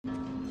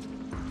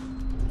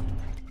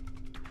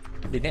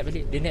Dia naik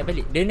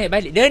balik.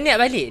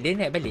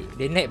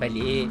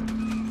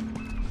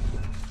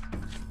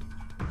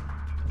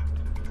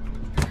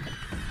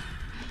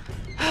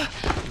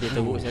 Dia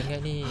teruk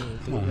sangat ni.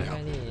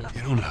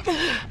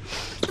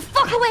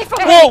 Fuck away from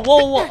me!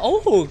 Wow.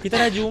 Oh,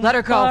 kita dah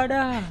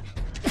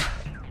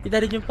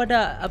jumpa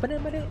dah. Apa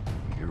nama dia?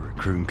 You're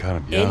recruiting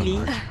kind of young.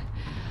 Ellie.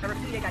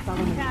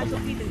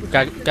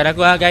 Bukan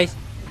aku lah guys.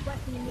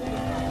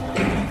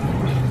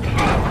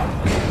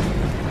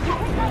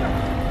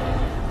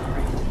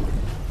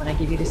 When I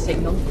give you the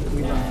signal,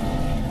 we run.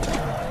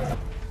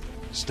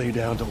 Stay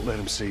down, don't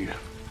let him see you.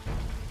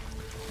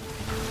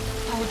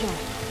 Hold on.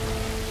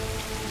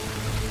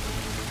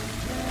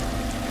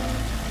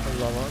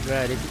 Allah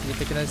Akbar,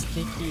 kita kena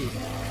sneaky.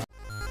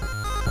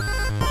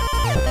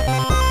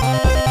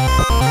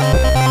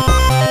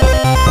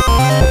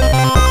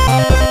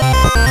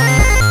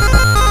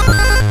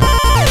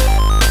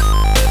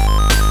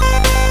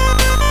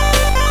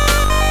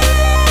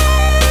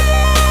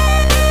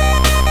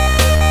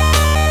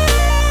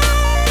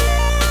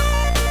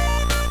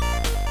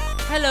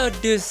 Hello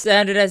dudes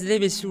and dudes,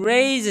 this is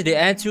Razor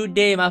and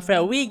today my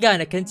friend we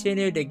gonna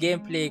continue the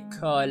gameplay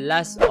called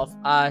Last of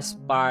Us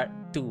Part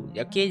 2.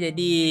 Okay,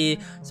 jadi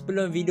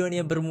sebelum video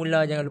ni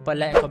bermula jangan lupa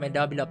like, komen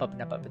down bila apa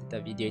pendapat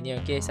tentang video ni.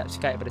 Okay,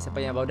 subscribe pada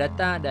siapa yang baru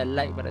datang dan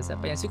like pada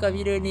siapa yang suka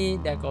video ni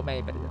dan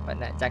komen pada siapa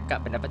nak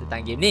cakap pendapat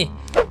tentang game ni.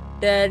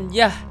 Dan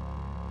ya,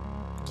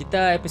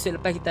 kita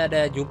episod lepas kita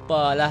ada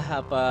jumpa lah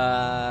apa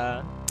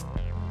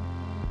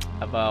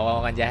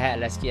orang-orang jahat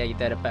lah sikit.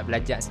 Kita dapat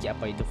belajar sikit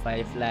apa itu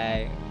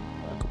Firefly,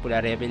 kumpulan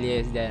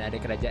rebellious dan ada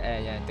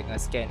kerajaan yang tengah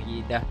scan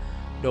lagi. Dah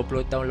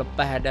 20 tahun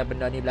lepas ada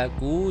benda ni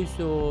berlaku.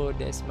 So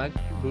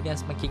dunia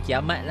semakin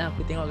kiamat lah.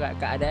 Aku tengok kat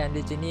keadaan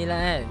dia macam ni lah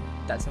kan.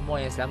 Tak semua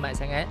yang selamat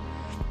sangat.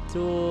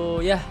 So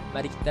ya,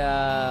 mari kita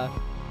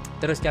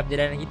teruskan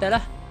perjalanan kita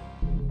lah.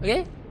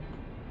 Okay,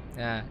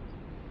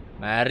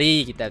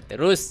 mari kita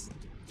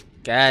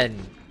teruskan.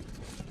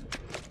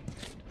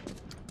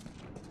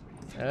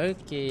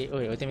 Okay. Oh,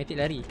 automatic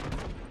lari.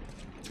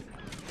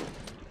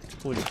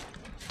 Cool.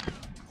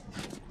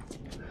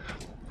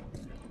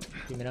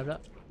 Di mana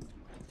pula?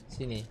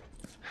 Sini.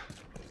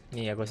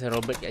 Ni aku rasa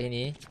Robert kat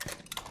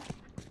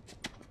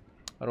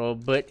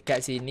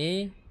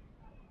sini.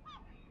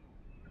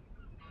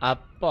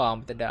 Apa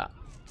yang tak?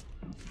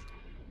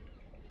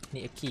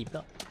 Ni a key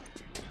pula.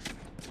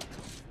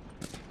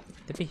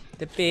 Tepi.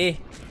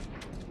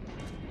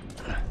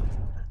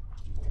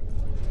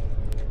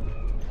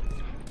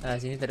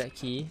 Sini tak ada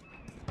key.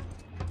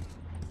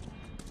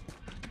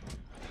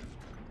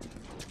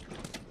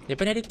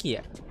 Depan ni ada key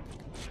tak?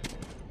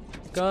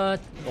 Ke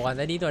orang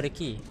tadi tu ada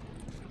key?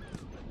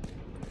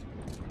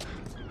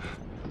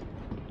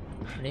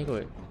 Ni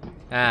kot.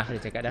 Dah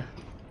cakap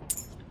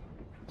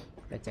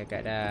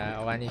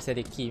dah. Orang ni mesti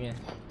ada key punya.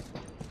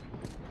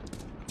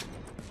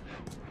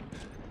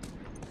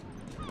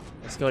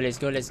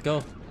 Let's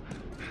go.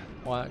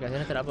 Wah, kat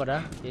sana tak ada apa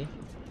dah. Okay.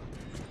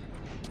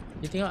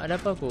 Dia tengok ada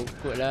apa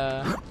kot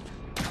lah.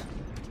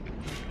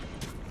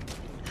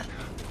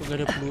 Kok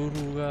ada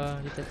peluru ke?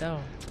 Kita tak tahu.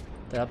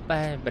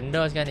 Terlepas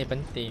benda sekarang ni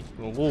penting.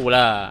 Peluru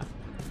lah.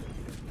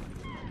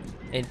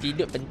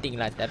 Antidote penting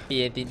lah.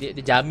 Tapi antidote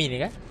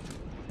terjamin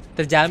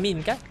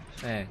kan?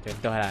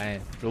 Contoh lah kan.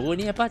 Peluru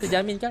ni apa?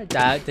 Terjamin kan?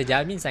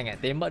 Terjamin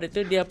sangat. Tembak dia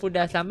tu dia pun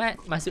dah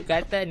selamat. Masuk ke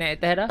atas,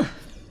 naik atas dah.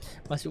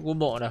 Masuk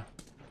kubur dah.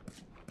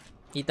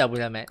 Kita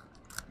pun selamat.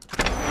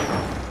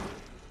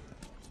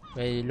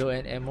 Very low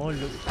and ammo.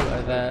 Look to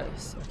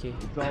others. Okay.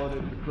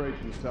 Consolidated the crates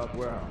in the south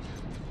warehouse.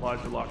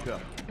 Supplies are locked up.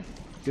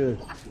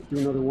 Good.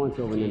 Do another once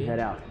over and then head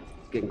out.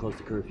 It's getting close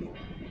to curfew.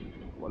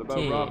 What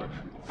about Robert?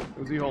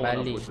 Who's he holding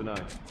up with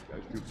tonight?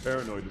 Guy's too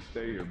paranoid to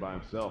stay here by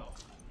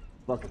himself.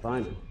 Fuck if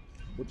I know.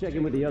 We'll check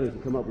in with the others and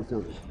come up with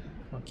something.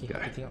 Okay,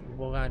 kita tengok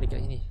orang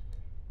dekat sini.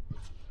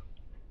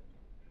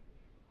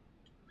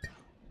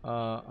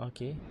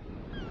 Okay.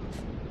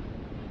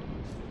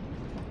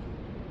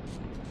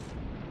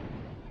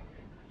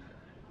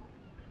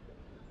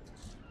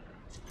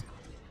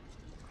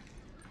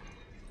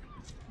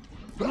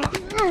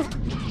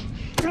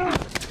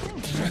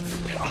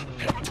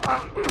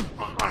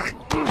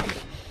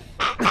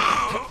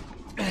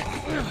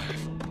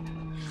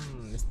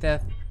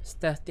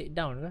 Stealth take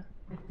down ke?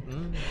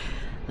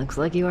 Looks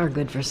like you are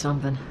good for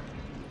something.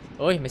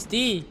 Oi,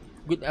 mesti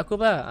good aku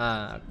apa?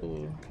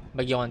 Aku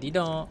bagi orang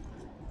tidur.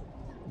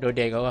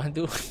 Dodek orang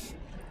tu.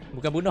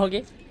 Bukan bunuh,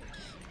 okay?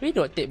 We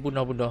don't take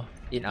bunuh-bunuh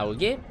in our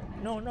game.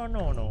 No.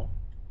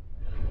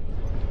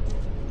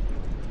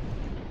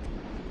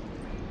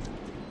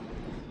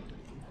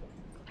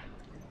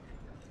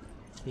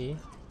 Okay.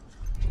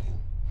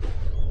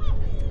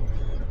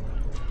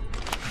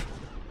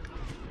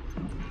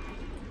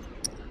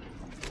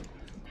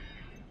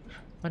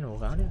 Mana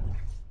orang dia?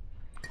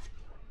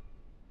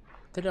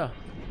 Tak ada.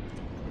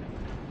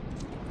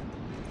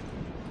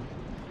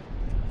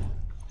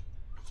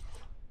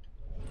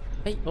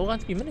 Orang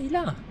tu pergi mana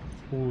hilang?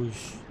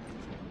 Uish.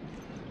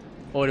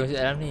 Oh, dia masuk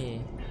dalam ni.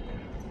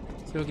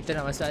 So kita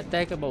nak masuk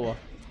atas ke bawah?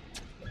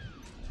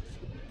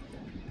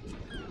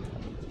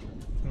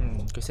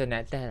 Kesan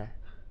nak atas lah.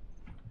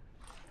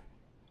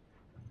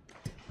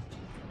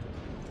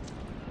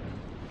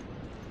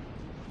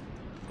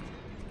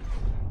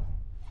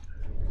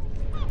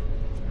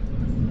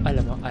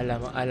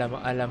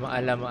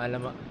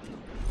 Alamak.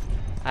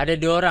 Ada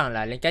 2 orang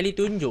lah. Lain kali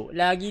tunjuk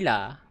lah,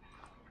 gila.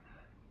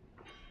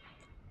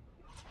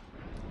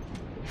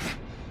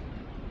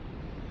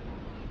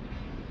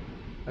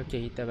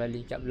 Okay, kita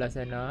balik kat belah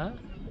sana.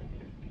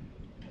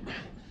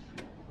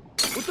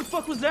 What the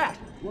fuck was that?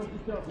 Watch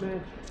yourself,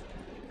 man.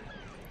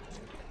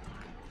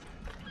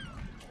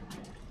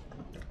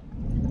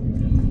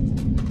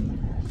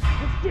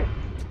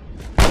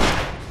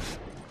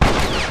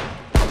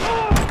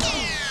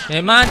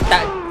 Memang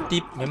tak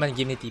memang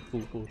game ni tipu.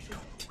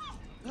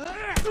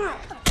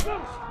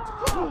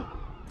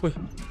 Woi.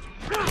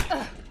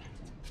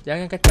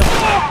 Jangan kacau.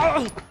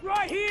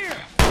 Right here.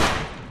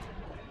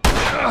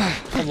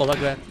 Allah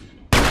Akbar.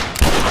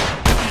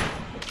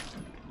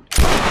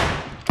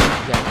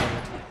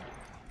 Janganlah.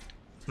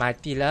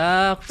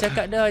 Matilah. Aku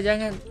cakap dah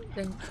jangan.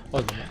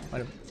 Allah.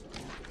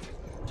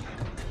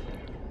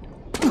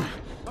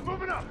 I'm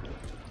moving up.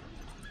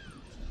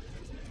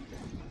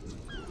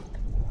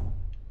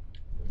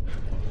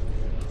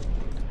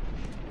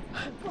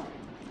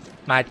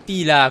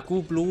 Matilah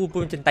aku. Peluru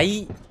pun macam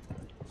tai.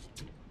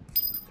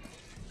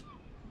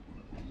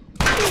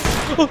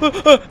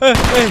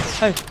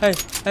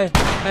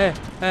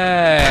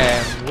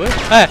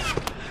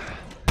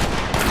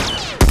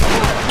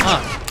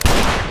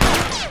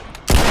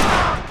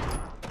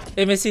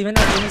 Messi mana?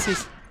 Messi.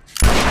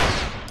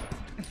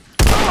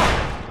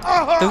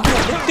 Tengok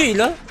betul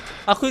lah.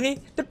 Aku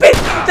ni tepi.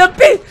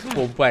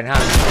 Perempuan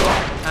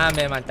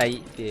memang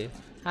tai dia.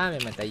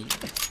 Memang tai.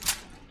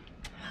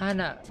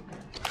 Nak.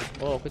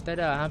 Oh, aku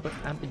tak ada.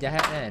 Hang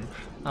penjahat kan.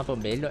 Hang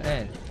pembelot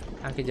kan.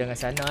 Hang kerja dengan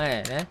sana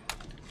kan.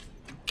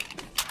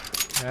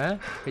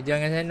 Kerja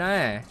dengan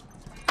sana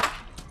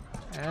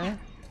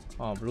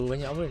Oh, peluru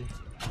banyak pun.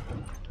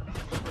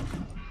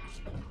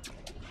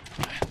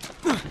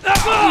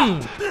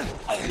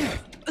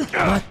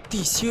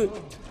 Mati siut.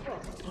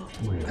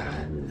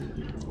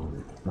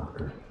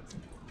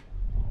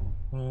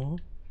 Oh.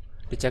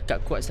 Dia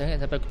cakap kuat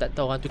sangat sampai aku tak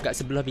tahu orang tu kat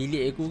sebelah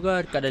bilik aku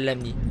ke dekat dalam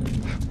ni.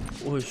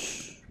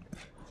 Uish.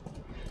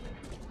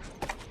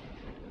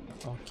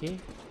 Okay.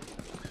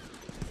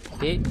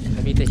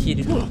 Kami kita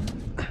heal dulu.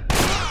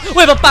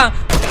 Weh bapang.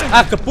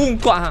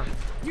 Kepungkok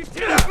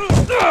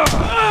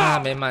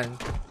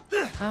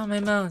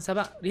memang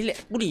sabar.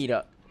 Relax budi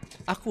tak.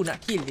 Aku nak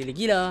kill dia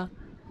gila.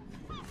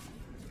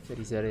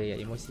 Sorry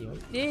emosi.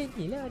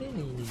 Ni lah dia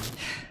ni.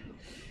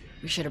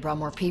 We should have brought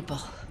more people.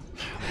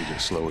 You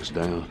just slow us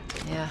down.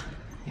 Yeah,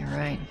 you're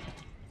right.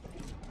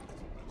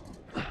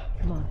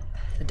 Come on.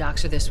 The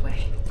docks are this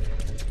way.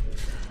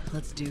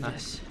 Let's do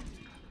this.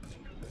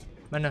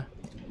 Mana?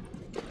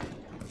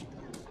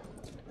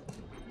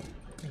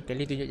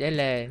 Kali tunjuk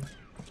jalan.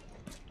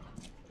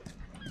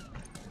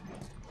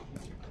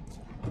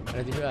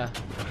 Mana tunjuk lah.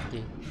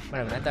 Okay.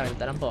 Mana datang?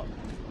 Tak nampak.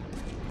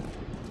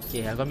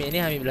 Okay, aku ambil ni,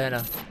 ambil belah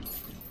sana.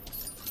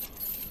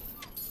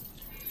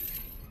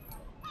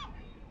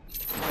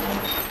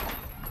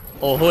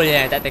 Oh, hole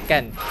yang tak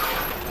tekan.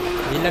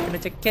 Bila kena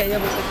cekek je,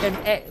 boleh tekan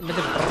X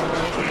macam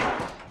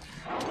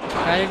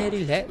kali ni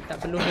relax, tak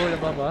perlu hold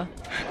apa-apa.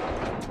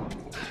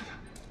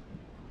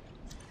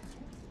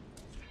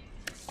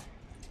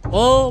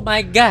 Oh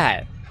my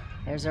god.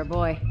 There's our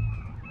boy.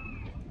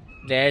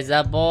 There's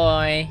a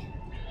boy.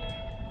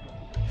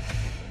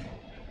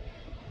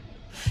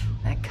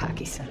 That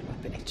cocky son of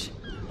a bitch.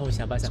 Oh,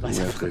 sabar. Let's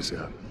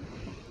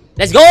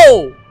Let's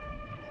go.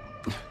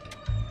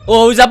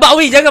 Oh, sabar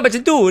weh, jangan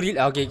macam tu.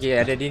 Okay,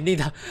 ada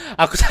dinding dah.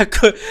 Aku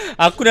takut.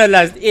 Aku dah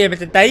last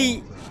macam tai.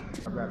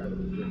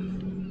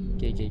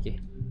 Okay.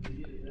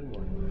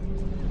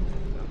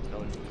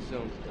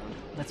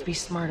 Let's be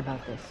smart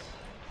about this.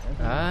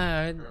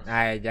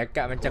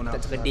 Cakap macam tak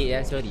cerdik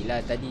ya. Sorry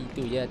lah, tadi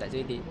tu je tak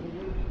cerdik.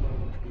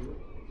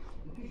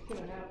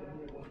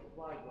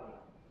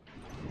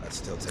 I'd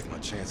still take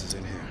my chances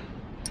in here.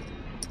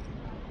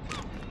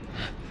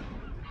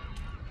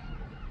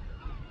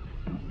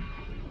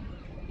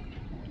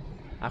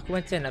 Aku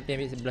macam nak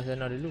pergi ambil sebelah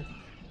sana dulu.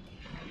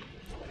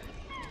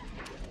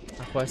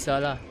 Aku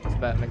rasa lah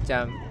sebab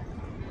macam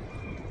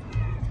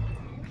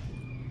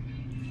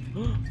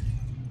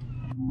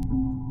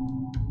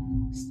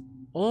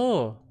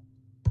oh.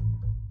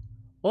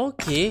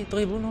 Okay,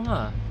 terus bunuh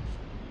lah.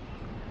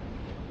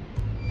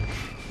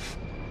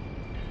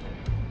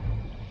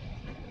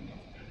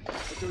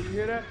 So you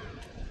hear that?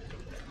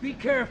 Be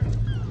careful.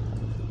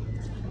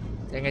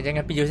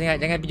 Jangan pijau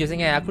sangat.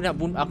 Aku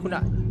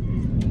nak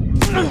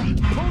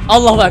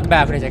Allahu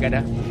Akbar, aku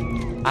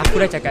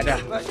dah cakap dah.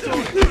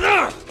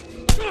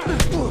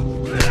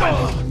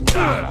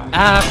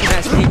 Aku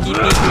nak sneaky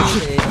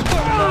peeky.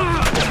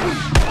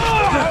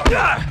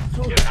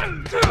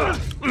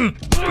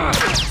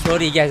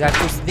 Sorry guys,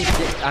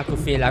 aku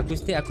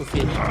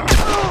fail.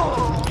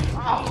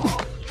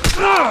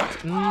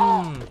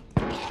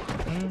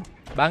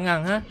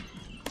 Bangang.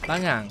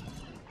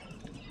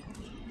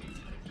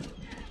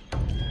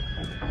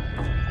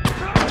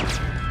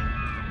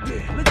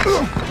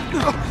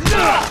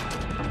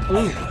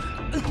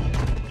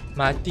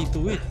 Mati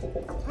tu weh.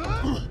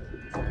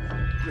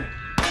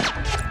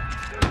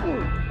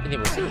 Ini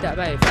pun sedap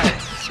baik.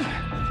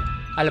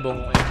 Alah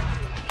bongok ni.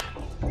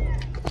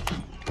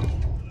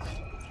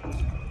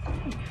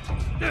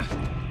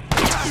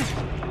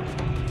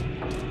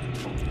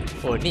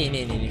 Oh ni.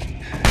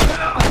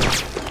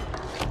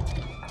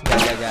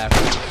 Jar.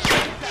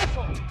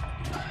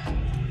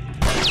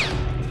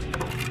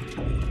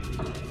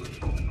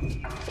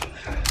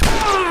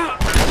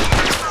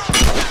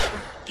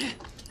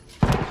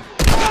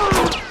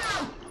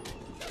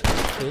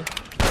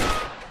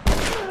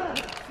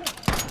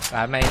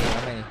 Ramai ni.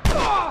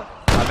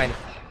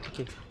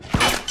 Okay.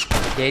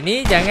 Dia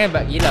ni jangan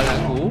buat gila dengan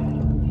aku.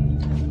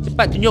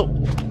 Cepat tunjuk.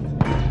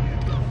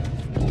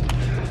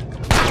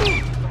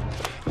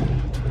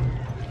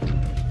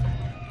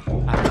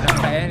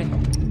 Nampak ni.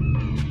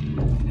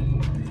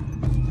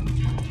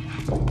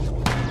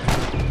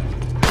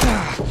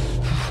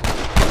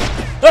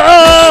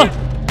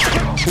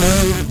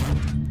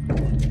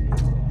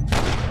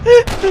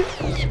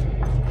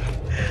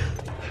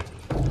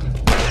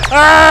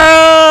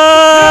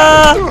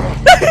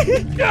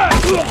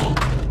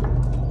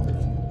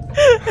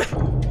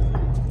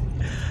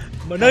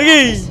 Mana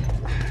lagi?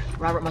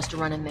 Robert must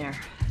have run in there.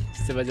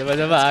 Sabar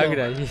aku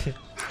dah.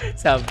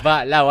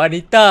 Sabarlah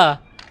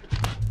wanita.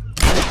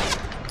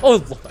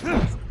 Oh.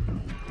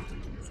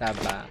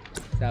 Sabar.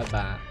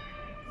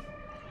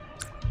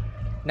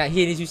 Nak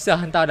heal ni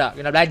susah entah tak?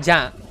 Kena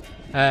belajar.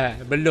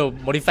 Belum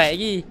modify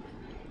lagi.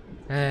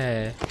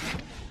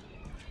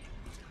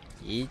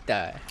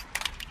 Kita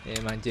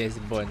memang James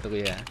Bond tu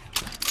ya.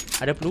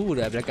 Ada peluru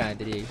dah belakang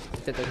tadi.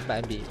 Kita tak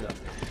sempat ambil pula.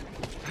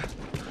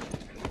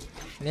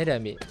 Ni ada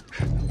ambil.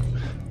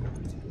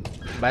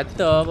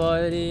 Batu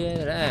apa tadi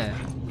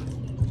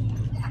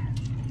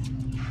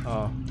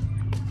Oh.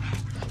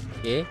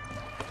 Okay.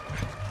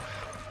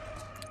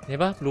 Ni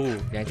apa?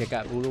 Peluru. Jangan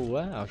cakap peluru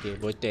lah. Okay,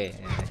 botol.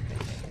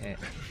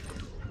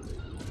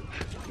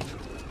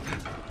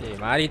 Okay,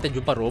 mari kita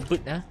jumpa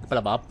Robert lah.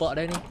 Kepala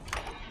bapak dah ni.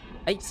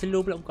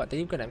 Slow pula buka.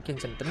 Tadi bukan nak bikin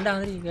macam tendang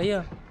tadi.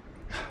 Gaya.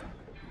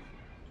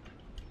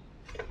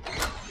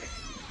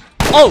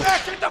 Oh!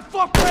 Get the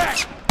fuck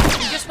back!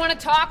 You just want to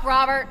talk,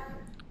 Robert?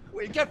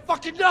 We got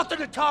fucking nothing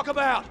to talk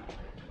about!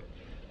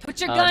 Put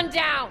your gun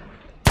down!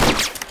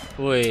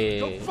 Woi.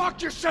 Go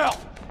fuck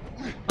yourself!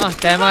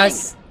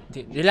 Temas.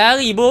 Dia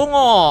lari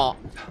bongok.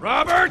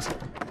 Robert!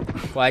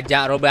 Kau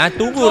ajak Robert.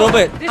 Tunggu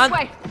Robert. This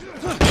way!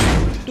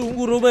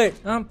 Tunggu Robert.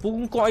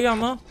 Pungkok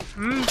ayam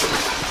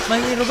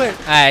Mari Robert.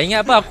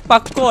 Ingat apa? Aku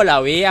pakor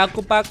lah weh.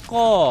 Aku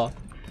pakor.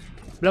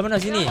 Belah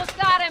mana sini? Almost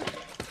got him.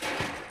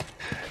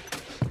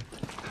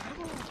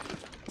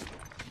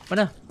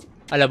 Mana?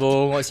 Alah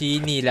bongok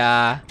sini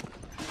lah.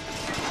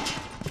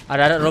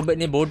 Harap Robert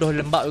ni bodoh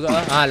lembab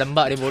juga.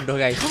 Lembab dia bodoh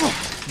guys.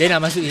 Dia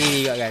nak masuk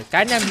sini juga guys.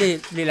 Kanan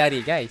boleh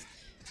lari guys.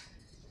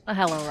 Oh,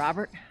 hello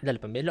Robert. Dah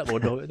lepas belok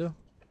bodoh tu.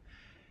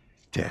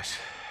 Tess.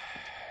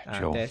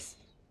 Joel. Tess.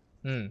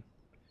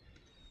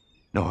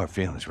 No hard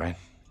feelings, right?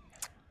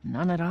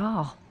 None at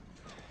all.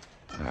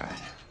 Alright.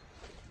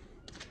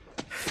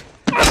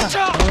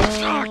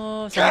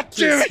 Oh,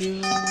 sakit.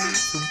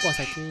 Sumpah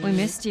sakit. We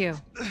missed you.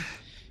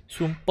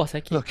 Sumpah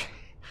sakit. Look,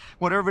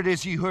 whatever it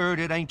is you heard,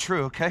 it ain't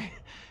true, okay?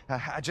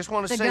 I just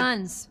want to The say...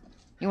 guns.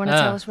 You want to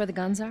tell us where the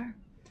guns are?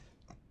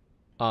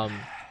 Yeah,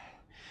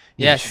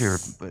 Yes. sure,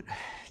 but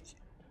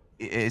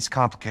it's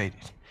complicated.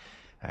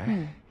 All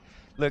right?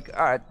 Look,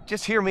 all right,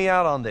 just hear me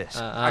out on this.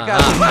 I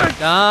got...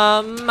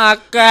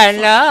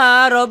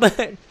 Makanlah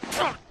Robert.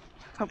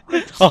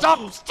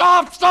 Stop!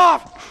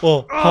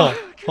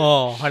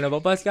 Nak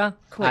buat apa sekarang?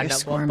 Quit Nak buat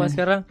apa squirming.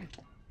 sekarang?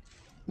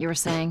 You were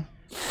saying?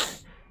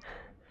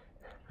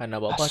 Nak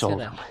buat apa I sold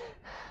sekarang? them.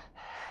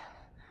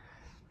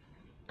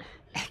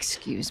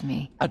 Excuse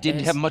me. I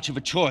didn't have much of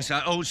a choice. I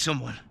owed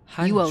someone.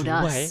 You owed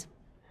us.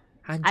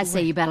 Hanjuai. I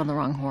say you bet on the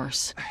wrong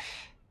horse.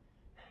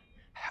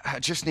 I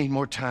just need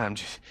more time.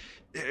 Just,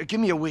 give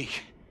me a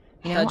week.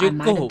 You know, How'd you I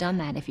might go? have done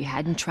that if you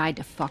hadn't tried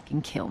to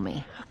fucking kill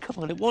me.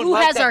 Come on, it won't Who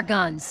like has that. our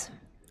guns?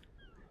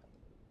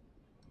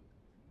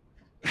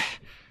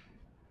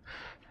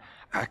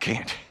 I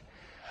can't.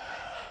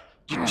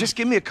 Just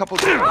give me a couple...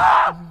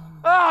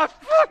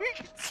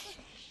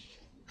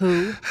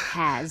 Who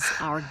has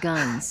our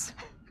guns?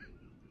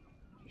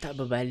 Tak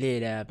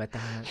berbalik dah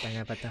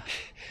tangan patah.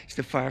 It's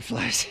the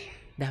Fireflies.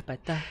 Dah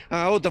patah.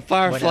 I owed the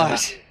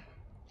Fireflies.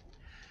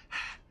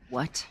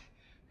 What?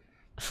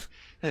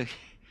 Look,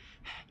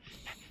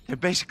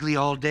 they're basically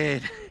all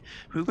dead.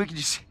 We can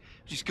just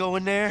go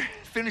in there,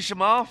 finish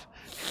them off.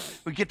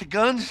 We get the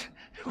guns.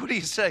 What do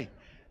you say?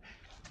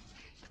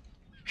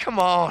 Come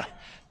on.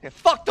 Yeah,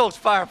 fuck those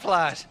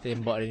Fireflies.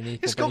 Tembak dia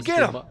ni. Let's go polis get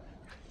 'em. tembak.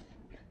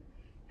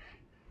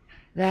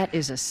 That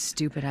is a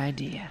stupid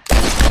idea.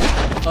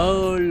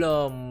 Oh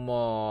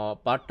lama.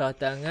 Patah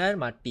tangan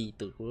mati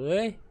tu.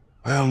 Weh.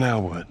 Well, now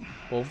what?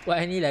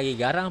 Perempuan ni lagi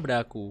garang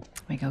pada aku.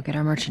 We go get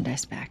our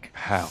merchandise back.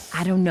 How?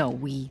 I don't know.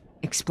 We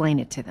explain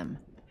it to them.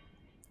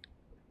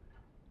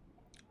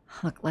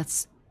 Look,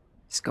 let's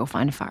Just go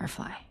find a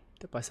firefly.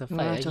 Tak pasal You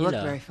won't fight have to lagi look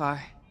lah. very far.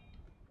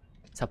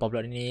 Siapa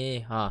pula ni?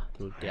 Ha,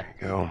 tu dia.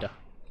 Go. Dah.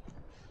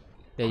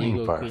 There Queen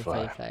you go, Queen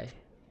Firefly. Firefly.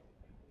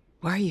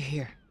 Why are you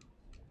here?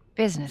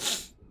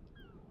 Business.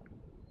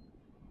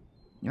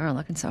 You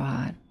aren't looking so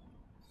hot.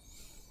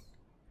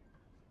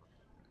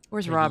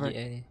 Where's Robert?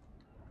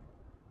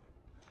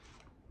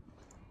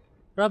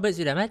 Robert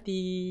sudah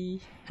mati.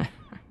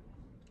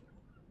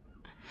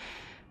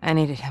 I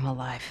needed him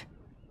alive.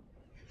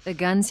 The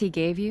guns he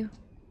gave you,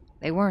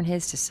 they weren't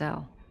his to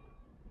sell.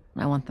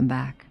 I want them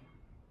back.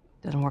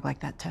 Doesn't work like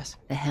that, Tess.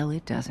 The hell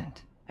it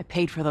doesn't. I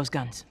paid for those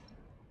guns.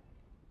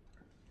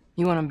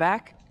 You want them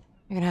back?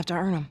 You're gonna have to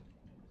earn them.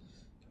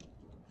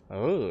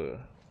 Oh.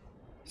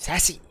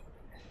 Sassy.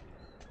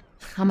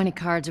 How many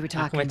cards are we Aku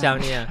talking macam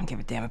about? ni I lah. don't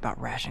give a damn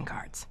about ration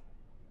cards.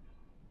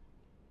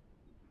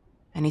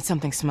 I need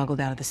something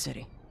smuggled out of the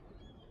city.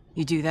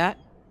 You do that,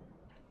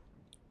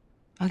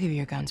 I'll give you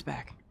your guns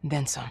back, and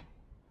then some.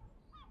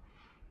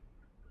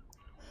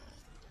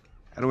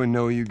 How do we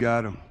know you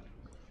got them?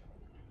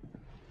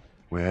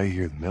 Well, I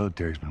hear the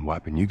military's been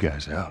wiping you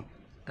guys out.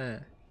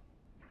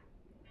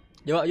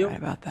 Jawab, yo. Right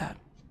about that.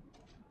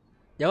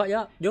 Jawab,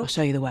 yo. I'll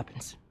show you the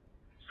weapons.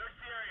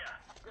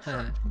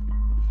 Ha.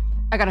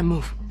 I gotta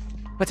move.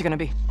 What's it gonna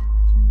be?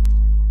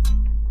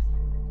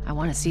 I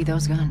want to see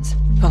those guns.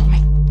 Follow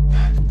me.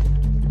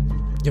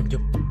 Jom,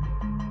 jom.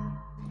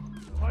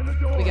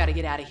 We gotta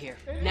get out of here.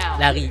 Now.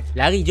 Lari,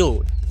 lari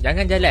Jo.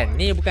 Jangan jalan.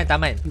 Ni bukan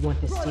taman. You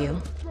want this deal?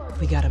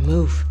 We gotta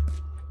move.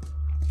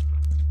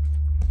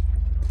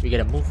 We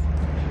gotta move.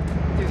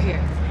 Through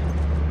here.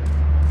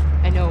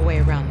 I know a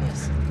way around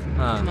this.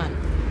 Ha. Come on.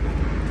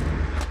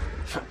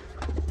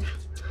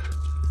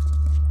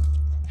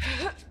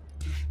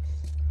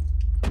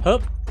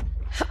 Hop.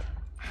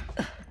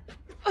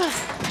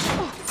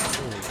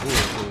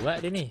 Buat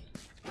dia ni.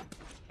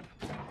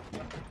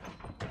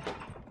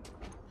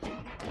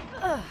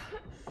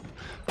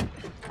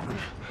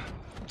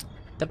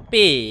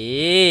 Tepi.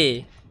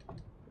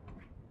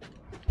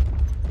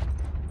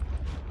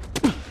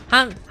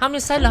 Hang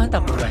salah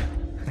tak perempuan.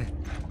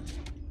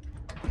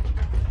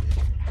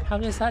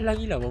 Hang salah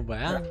gila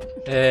perempuan.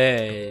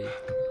 Hey.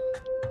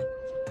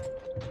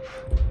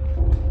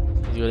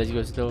 Let's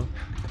go slow.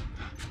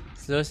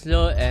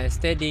 Slow and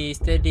steady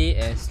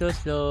and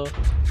slow.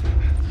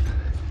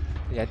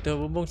 Jatuh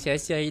bumbung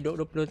sia-sia hidup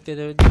 20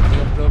 tahun, 30,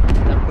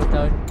 60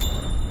 tahun.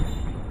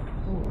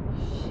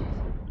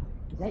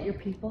 Is that your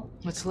people?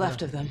 What's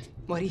left of them?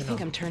 Why do you think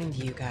I'm turning to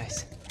you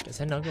guys? Kat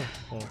sana ke?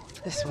 Oh.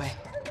 This way.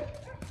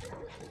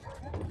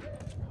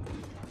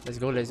 Let's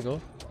go.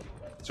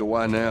 So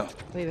why now?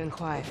 We've been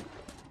quiet.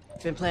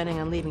 Been planning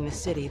on leaving the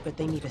city, but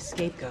they need a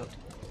scapegoat.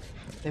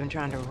 They've been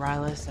trying to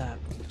rile us up.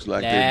 Looks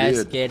like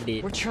Let's they did. get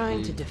it. We're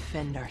trying to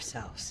defend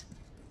ourselves.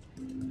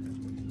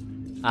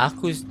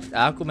 Aku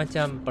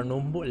macam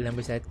penumbuk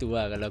nombor 1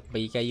 lah kalau aku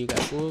bagi kayu kat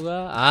aku ke.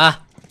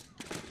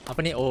 Apa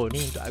ni? Oh,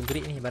 ni untuk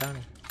upgrade ni barang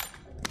ni.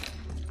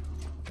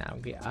 Nak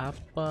upgrade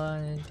apa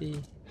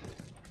nanti?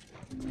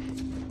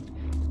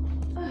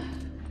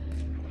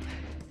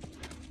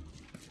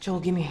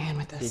 Joel, give me a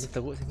hand with Dia this.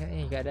 teruk sangat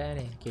ni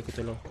keadaan ni. Okay, aku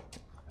tolong.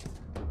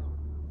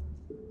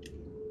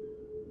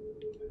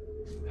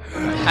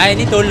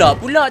 Ni tolak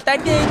pula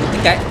tadi aku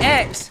tekan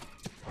X.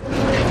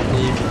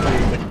 Ni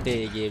benda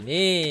game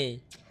ni.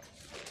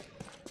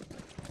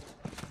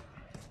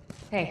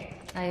 Hey,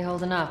 how you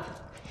holding up?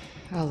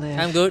 I'll live.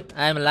 I'm good.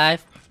 I'm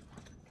alive.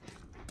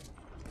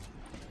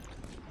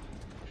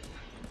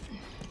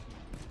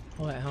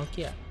 Oh, hang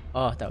okey tak?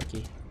 Oh, tak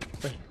okey.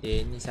 Weh,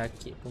 dia ni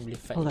sakit pun boleh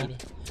fight Hold ni.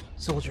 up.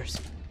 Soldiers.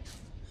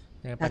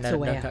 Jangan That's pandang the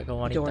way rendah kat out.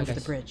 kawan The door wanita into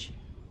the guys. bridge.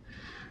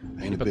 I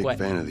ain't a big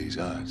fan of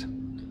these odds.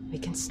 We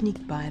can sneak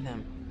by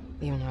them,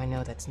 even though I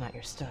know that's not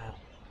your style.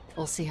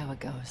 We'll see how it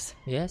goes.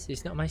 Yes,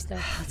 it's not my style.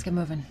 Let's get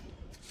moving.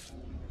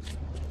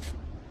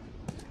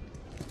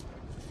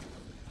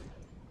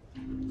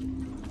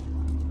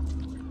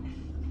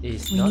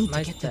 It's We not need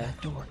my to get to style.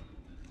 that door.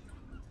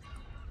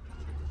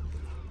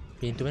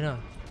 Pintu mana?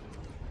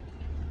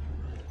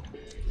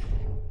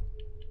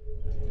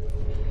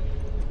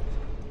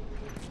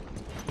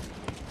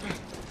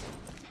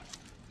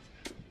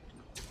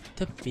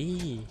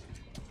 Tepi.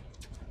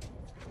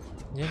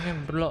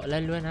 Jangan blok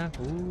laluan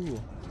aku.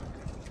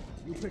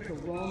 You picked the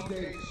wrong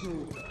day to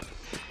shoot.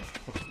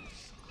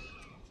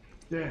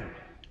 Damn.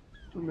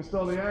 We missed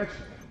all the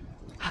action.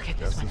 I'll get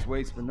this one. Justice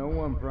waits for no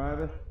one,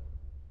 Private.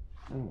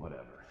 Oh,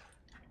 whatever.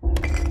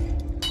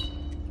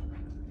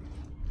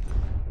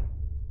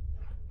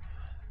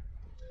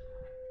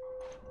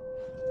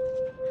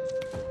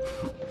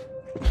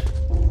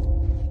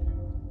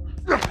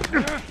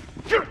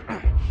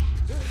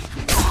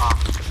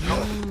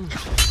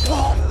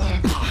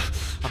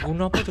 Aku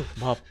guna apa tu?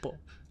 Bapak.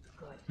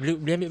 Boleh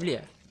ambil balik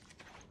tak?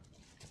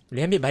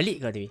 Boleh ambil balik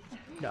ke tadi?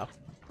 Tak.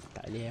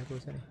 Tak boleh aku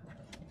sana.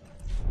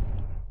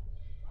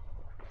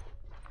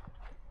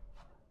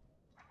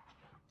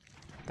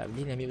 Tak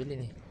boleh nak ambil balik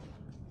ni.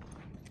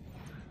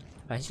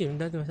 Pasal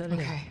benda tu masalah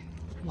ni. Okay.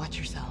 Watch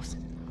yourselves.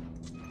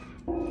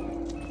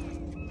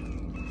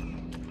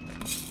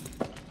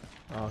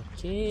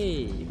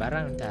 Okay,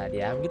 barang tak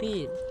dia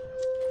upgrade.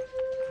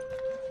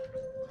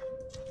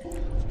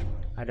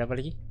 Ada apa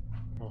lagi?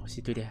 Oh,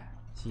 situ dia.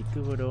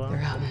 Situ ada orang.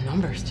 They're out in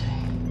numbers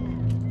today.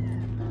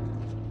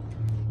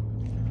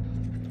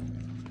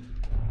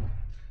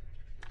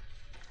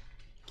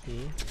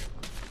 Okay.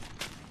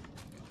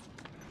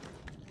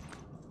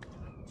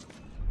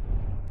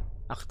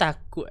 Aku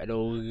takut ada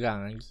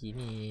orang lagi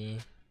ni.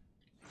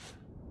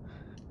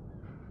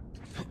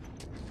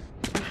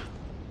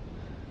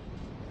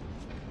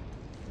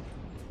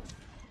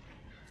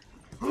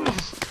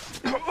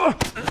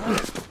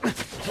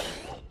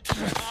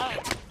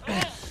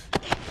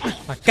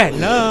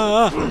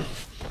 Makanlah.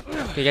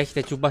 Okay guys,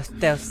 kita cuba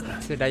stealth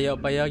sedaya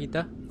upaya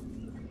kita.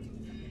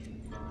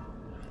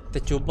 Kita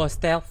cuba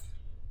stealth.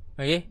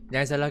 Okay,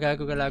 jangan salahkan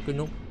aku kalau aku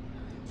noob.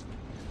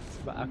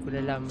 Sebab aku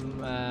dalam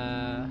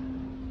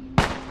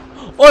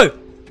Oi!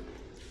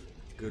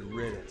 Good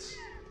riddance.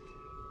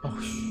 Oh.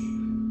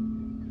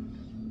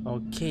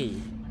 Okay.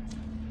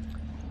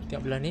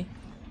 Tengok belah ni.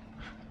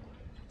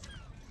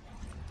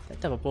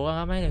 Tak tahu berapa orang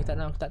ramai ni.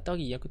 Aku tak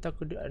tahu lagi. Aku tahu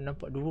aku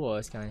nampak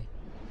 2 sekarang ni.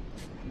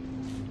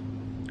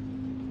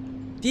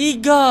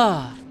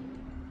 3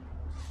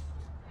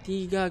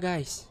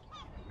 guys.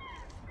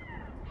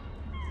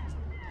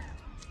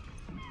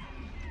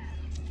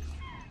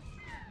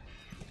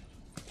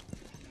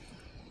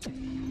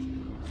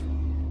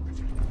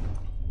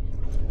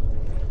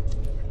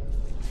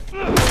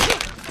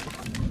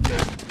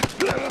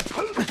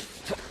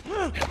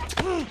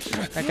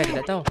 Takkan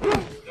dia tak tahu.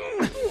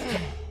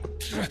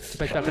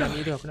 Cepat aku nak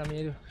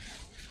ambil tu,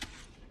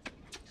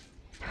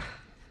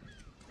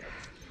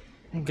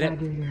 Grab.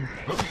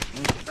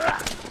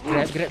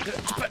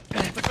 Cepat.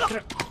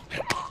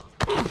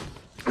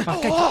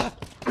 Makan.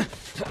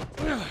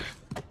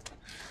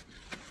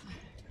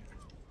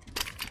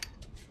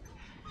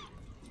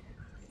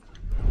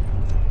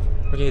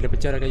 Okay, dah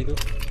pecah dah kayu tu.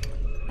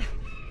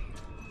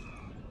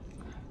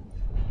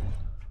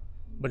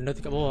 Benda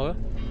tu kat bawah ke?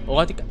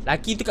 Orang tu kat,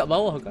 laki tu kat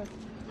bawah ke?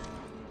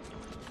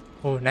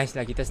 Oh, nice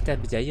lah. Kita start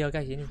berjaya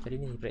guys ni.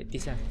 Kali ni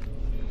praktis lah.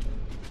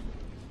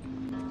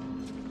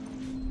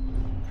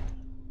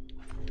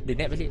 Dia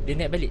naik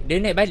balik.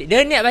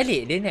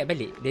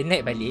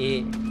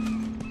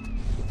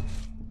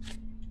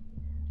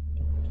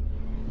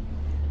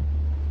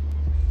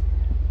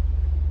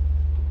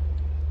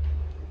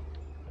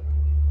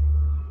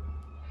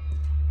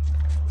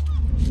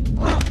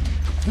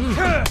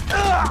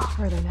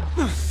 Further now.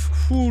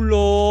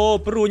 Fulo,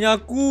 perutnya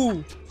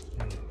aku.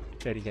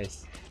 Sorry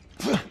guys.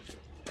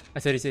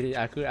 Sorry.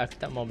 Aku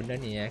tak mau benda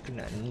ni. Aku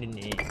nak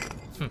ni.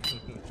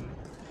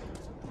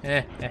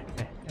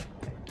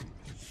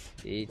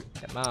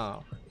 Tak mau.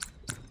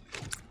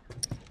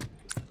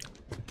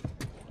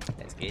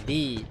 Let's get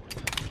it.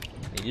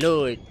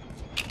 Reload.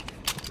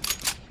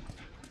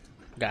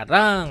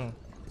 Garang.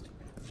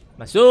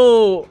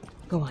 Masuk.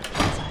 Go on,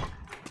 inside.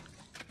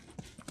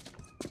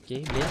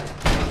 Okay, boleh.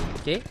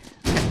 Okay.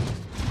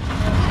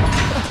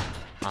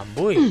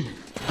 Amboi.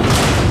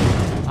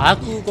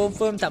 Aku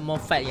confirm tak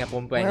mau fight dengan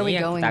perempuan ni.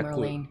 Aku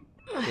takut.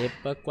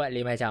 Mereka kuat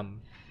lain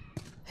macam.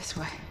 This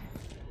way.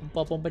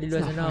 Perempuan-perempuan di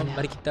luar sana,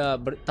 mari kita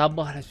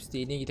bertabah lah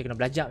seperti ini. Kita kena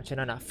belajar macam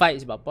mana nak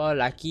fight. Sebab apa,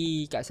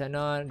 laki kat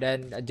sana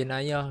dan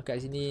jenayah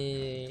kat sini,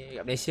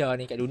 kat Malaysia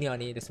ni, kat dunia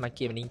ni dah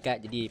semakin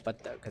meningkat. Jadi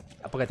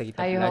apa kata kita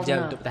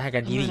belajar untuk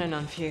pertahankan diri.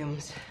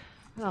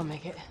 I'll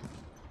make it.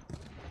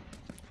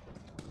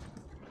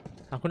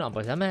 Aku nak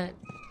apa sangat.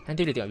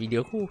 Nanti boleh tengok video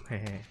aku.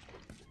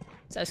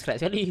 Subscribe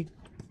sekali.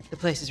 The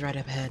place is right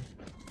up ahead.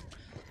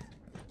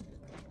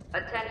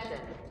 Attention.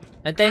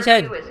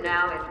 Curfew is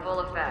now in full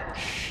effect.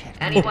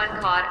 Anyone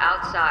caught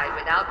outside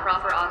without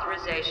proper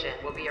authorization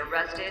will be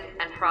arrested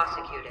and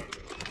prosecuted.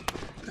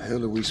 The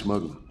hell are we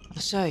smuggling?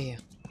 I'll show you.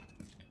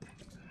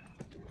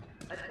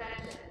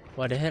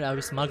 What the hell are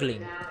we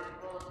smuggling?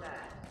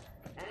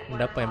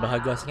 Benda apa yang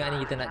berharga sangat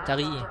ni kita nak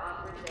cari ni.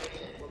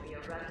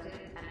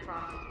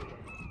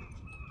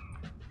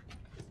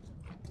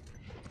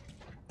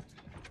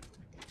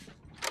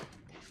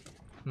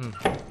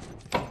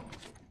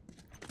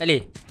 Tak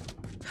boleh.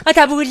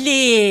 Tak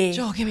boleh.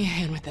 Joel, give me a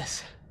hand with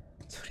this.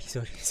 Sorry.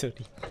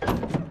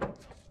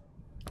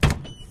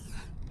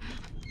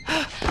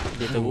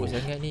 Dia teruk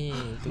sangat ni.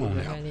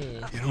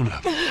 Get on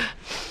up.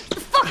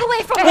 Fuck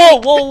away from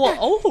me! Wow.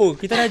 Oh,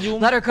 kita dah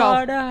jumpa Let her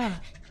go. dah.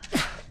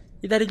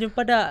 Kita dah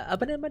jumpa dah.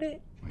 Apa nama dia?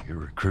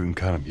 You're recruiting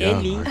kind of young,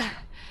 Ellie. aren't you?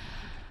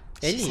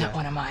 She's Ellie. not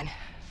one of mine.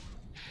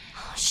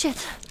 Oh, shit.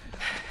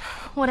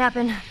 What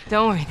happened?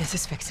 Don't worry, this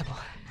is fixable.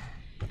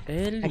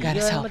 Ellie. I got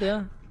his help.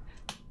 Dia.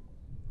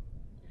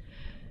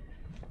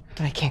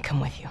 But I can't come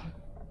with you.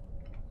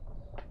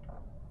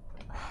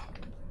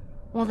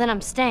 Well, then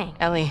I'm staying.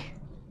 Ellie,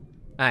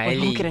 we Ellie.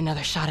 won't get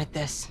another shot at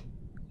this.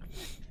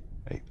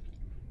 Hey,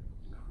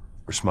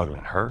 we're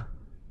smuggling her?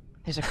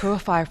 There's a crew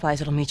of Fireflies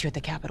that'll meet you at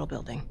the Capitol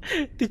building.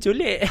 Tu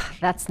culik.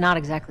 That's not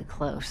exactly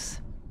close.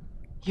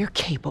 You're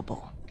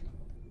capable.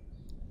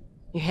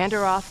 You hand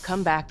her off,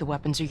 come back, the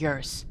weapons are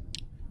yours.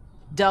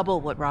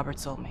 Double what Robert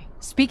sold me.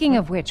 Speaking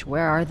of which,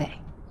 where are they?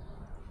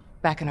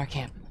 Back in our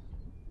camp.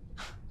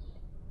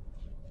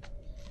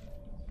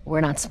 We're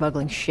not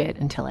smuggling shit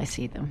until I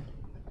see them.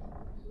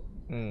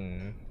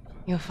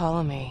 You'll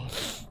follow me.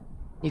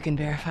 You can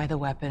verify the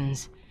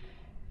weapons.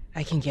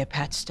 I can get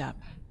patched up.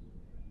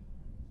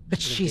 But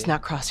she's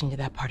not crossing to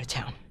that part of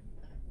town.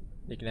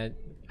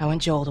 I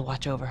want Joel to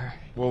watch over her.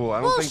 Whoa,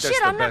 I don't think that's Bullshit,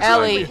 the I'm not best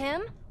Ellie. idea. with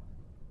him.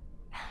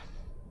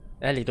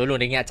 Ellie,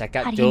 tolong dengar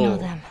cakap How do you know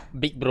Joe. them?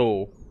 Big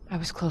bro. I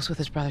was close with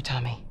his brother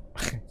Tommy.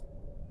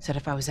 Said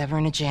if I was ever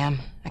in a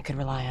jam, I could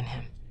rely on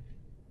him.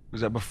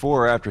 Was that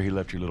before or after he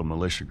left your little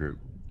militia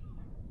group?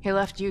 He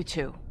left you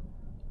too.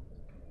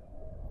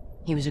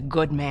 He was a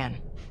good man.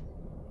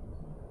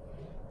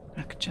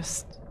 I could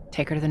just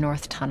take her to the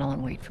North Tunnel and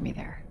wait for me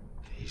there.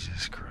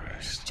 Jesus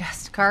Christ.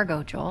 Just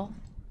cargo, Joel.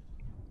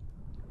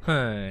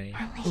 Hai.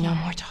 No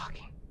more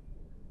talking.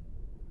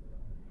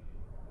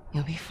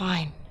 You'll be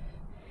fine.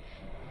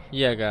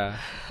 Ya ke?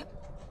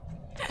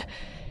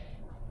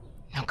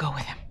 Now go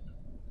with him.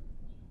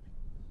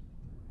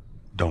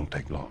 Don't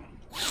take long.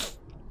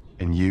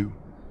 And you,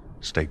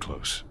 stay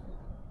close.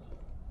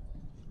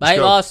 Baik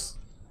go. bos.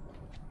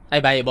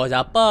 Baik bos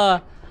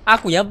apa?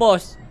 Aku ya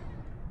bos.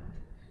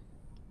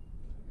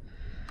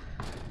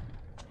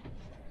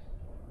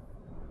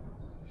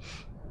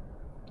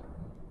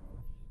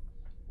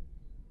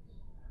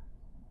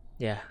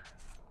 Ya.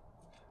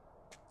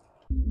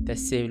 Kita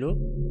save dulu.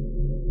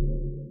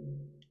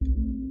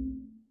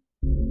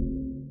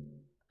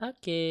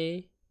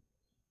 Okay.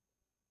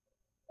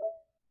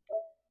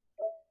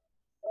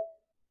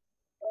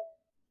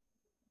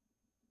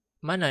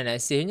 Mana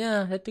nak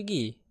save-nya? Satu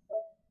lagi.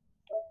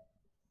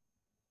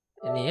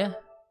 Ini ya.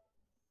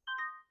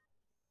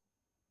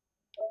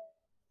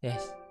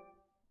 Yes.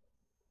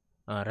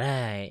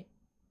 Alright.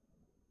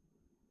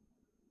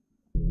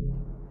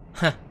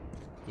 Hah.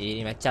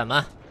 Ini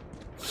macam ah.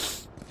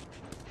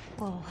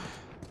 Whoa.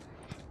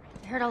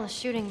 I heard all the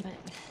shooting, but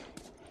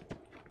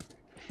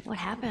what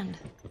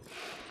happened?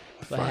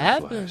 What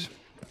happened?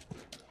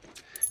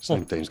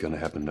 Same thing's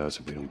gonna happen to us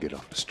if we don't get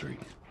off the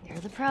street.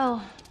 You're the pro.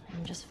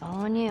 I'm just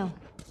following you.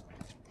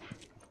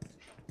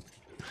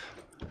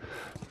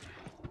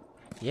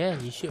 Yeah,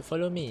 you should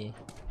follow me.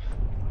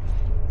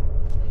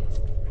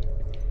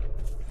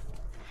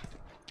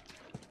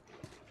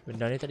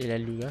 Benda ni tak boleh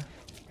lalu ke?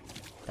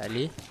 Tak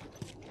boleh.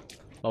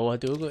 Bawah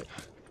tu kot.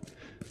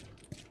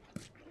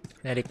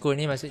 Nah, rekod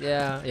ni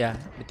maksudnya, ya,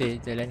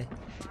 betul jalan ni.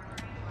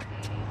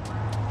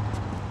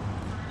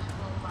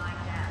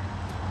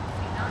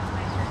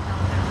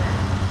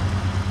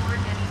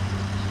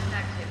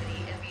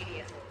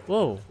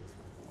 Wow.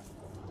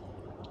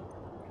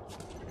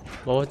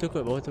 Bawah tu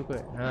kot, bawah tu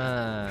kot.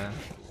 Ha.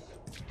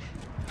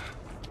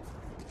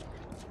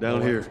 Down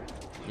here.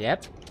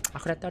 Yep.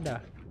 Aku dah tahu dah.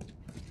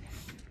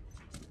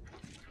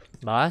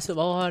 Masuk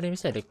bawah ni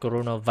mesti ada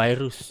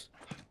coronavirus.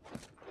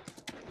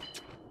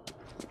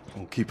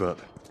 Don't keep up.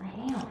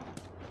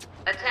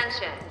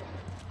 Attention.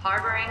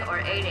 Harboring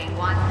or aiding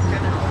wanted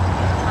criminals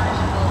is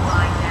punishable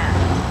by death.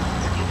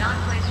 Do not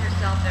place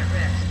yourself at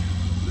risk.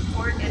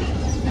 Report any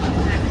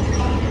suspicious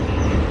activity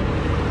immediately.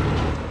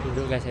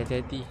 Tunduk guys,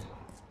 hati-hati.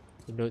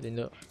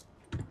 Tunduk.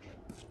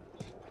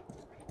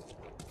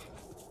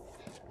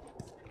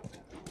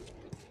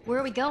 Where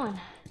are we going?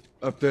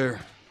 Up there.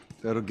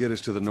 That'll get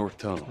us to the North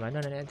Tunnel. Mana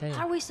nak tanya?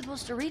 How are we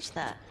supposed to reach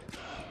that?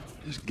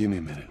 Just give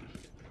me a minute.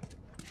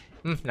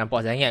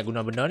 Nampak sangat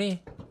guna benda ni.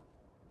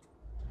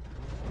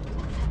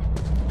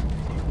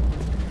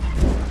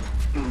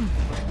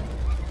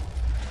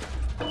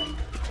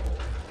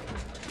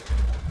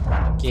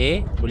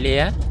 Okay,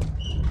 boleh ya.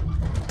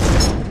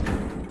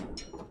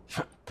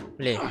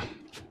 Boleh.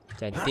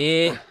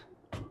 Cantik.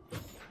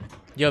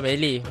 Jom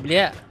Ellie,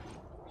 boleh tak?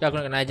 Kau aku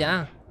nak kena ajak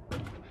ah.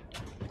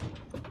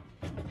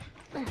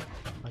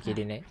 Okay,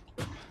 dia naik.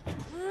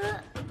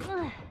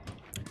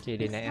 Okay,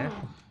 dia naik ah.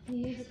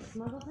 You use it to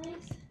smuggle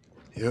things?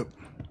 Yep.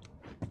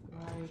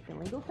 Like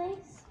illegal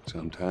things?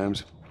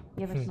 Sometimes.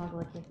 You ever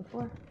smuggle a kid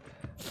before?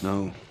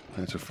 No,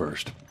 that's a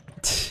first.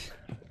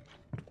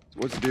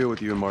 What's the deal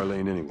with you and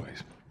Marlene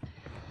anyways?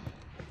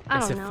 I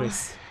That's don't a know.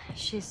 first.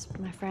 She's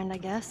my friend, I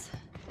guess.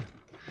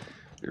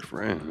 Your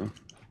friend, huh?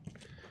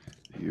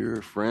 You're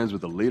friends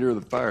with the leader of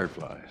the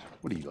Fireflies.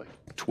 What are you, like,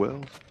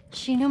 12?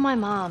 She knew my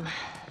mom.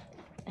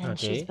 And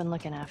she's Okay. been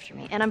looking after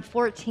me. And I'm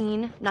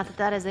 14. Not that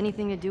that has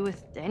anything to do with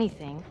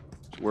anything.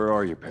 Where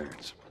are your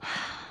parents?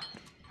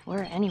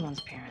 Where are anyone's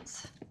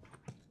parents?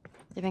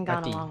 They've been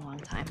gone a Mati.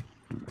 long time.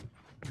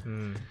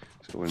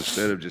 So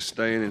instead of just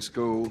staying in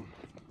school,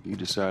 you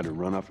decide to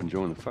run off and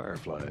join the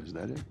Fireflies, is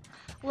that it?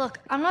 Look,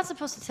 I'm not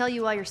supposed to tell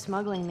you why you're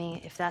smuggling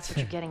me, if that's what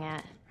you're getting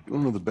at. You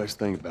wanna know the best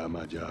thing about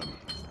my job?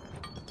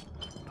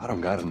 I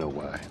don't gotta know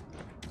why.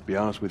 To be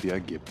honest with you,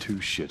 I give two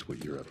shits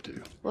what you're up to.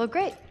 Well,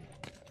 great.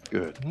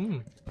 Good.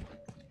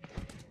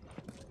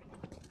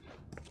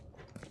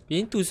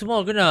 Pintu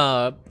semua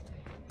kena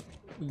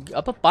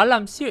apa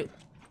palam siut.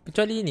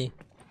 Kecuali ini.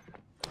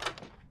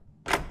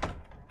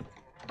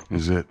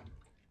 Is it?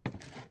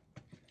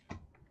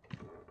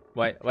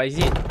 What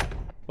is it?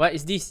 What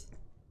is this?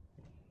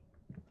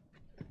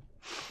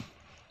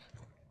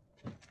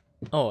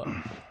 Oh.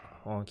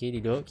 Oh, okay,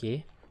 duduk,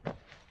 okay.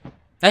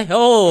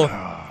 Oh.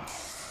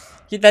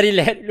 Kita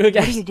relax dulu What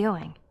are guys. you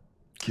doing?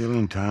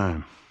 Killing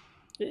time.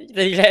 Kita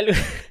relax dulu.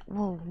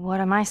 Well, what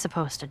am I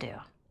supposed to do?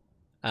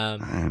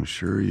 I'm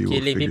sure you will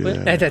Killing figure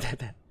people. that out.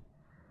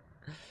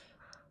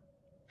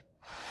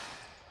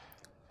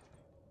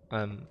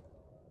 Tak.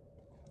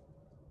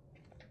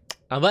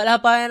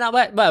 Buatlah apa yang nak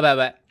buat.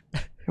 Buat.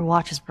 Your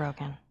watch is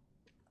broken.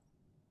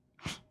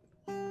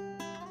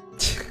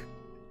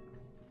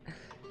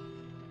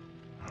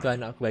 Tu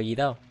anak aku bagi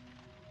tau.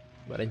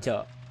 Buat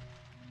rancak.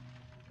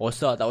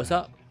 Rosak tak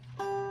rosak.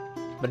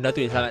 Benda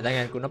tu dia selamat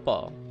tangan aku,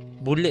 nampak?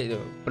 Bullet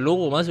tu.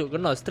 Peluru masuk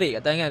kena straight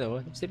kat tangan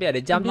tu. Sebab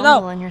ada jam tu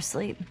tau. Mumble in your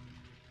sleep.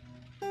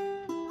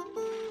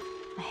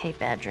 I hate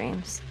bad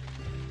dreams.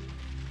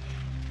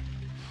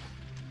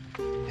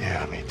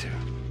 Yeah, me too.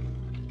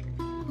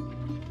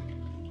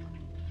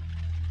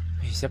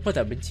 Siapa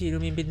tak benci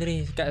tu mimpi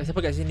neri? Siapa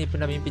kat sini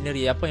pernah mimpi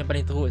neri? Apa yang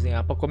paling teruk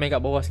sekarang? Apa komen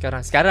kat bawah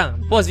sekarang? Sekarang,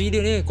 pause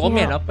video ni,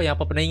 komen apa yang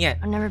apa pernah ingat.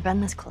 I've never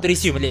been this close.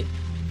 Terisiu balik.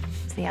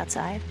 It's the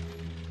outside.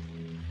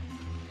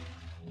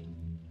 I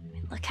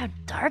mean, look how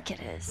dark it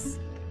is.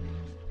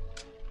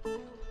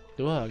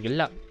 Tu lah,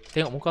 gelap.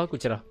 Tengok muka aku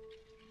cerah.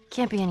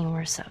 Can't be any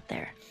worse out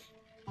there.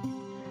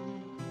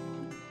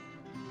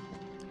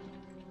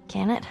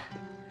 Can it?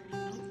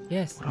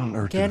 Yes. What on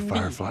earth do the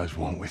Fireflies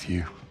want with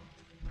you?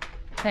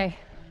 Hey.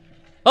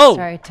 Oh!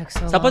 Sorry it took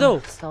so Siapa long.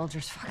 tu?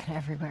 Soldiers fucking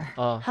everywhere.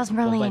 Oh, How's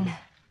Marlene?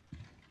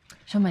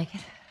 She'll make it.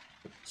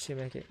 She'll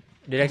make it.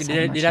 Dia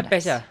dah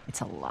patch lah.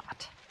 It's a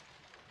lot.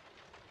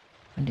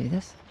 Wanna do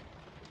this?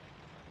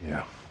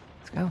 Yeah.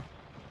 Let's go.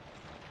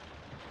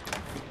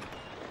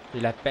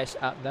 Dia dah patch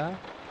up dah.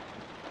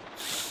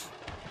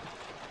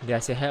 Dia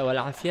sihat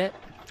walafiat.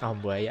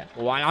 Buaya.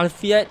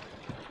 Walafiat.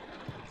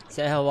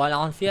 Sihat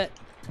walafiat.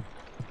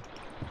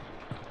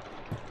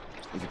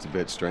 Think it's a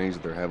bit strange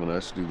that they're having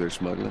us do their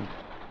smuggling.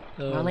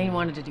 Marlene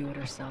wanted to do it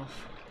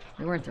herself.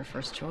 We weren't their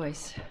first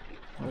choice.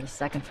 Or the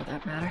second for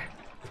that matter.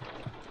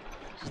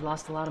 She's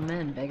lost a lot of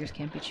men. Beggars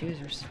can't be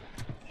choosers.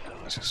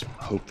 Let's just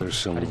hope there's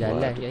someone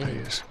alive to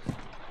pay us.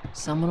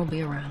 Someone will be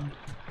around.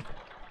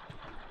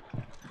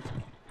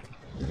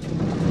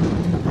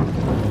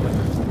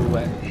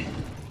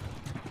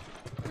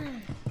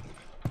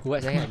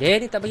 Kuat sangat. Dia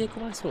ni tak bagi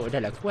aku masuk. Dah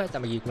lah kuat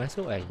tak bagi aku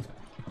masuk ai.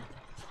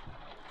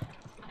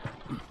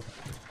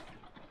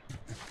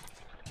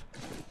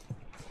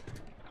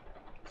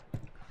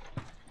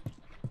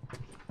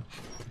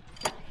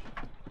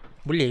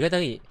 Boleh ke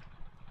tarik?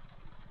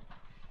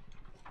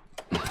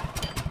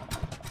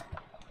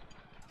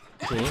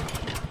 Okay.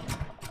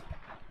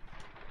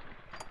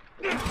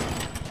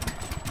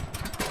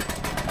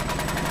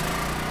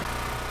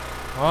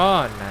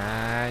 Oh,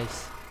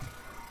 nice.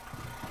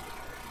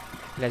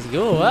 Let's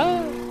go,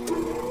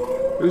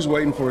 Who's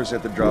waiting for us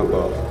at the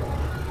drop-off?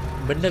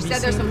 She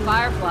said there's some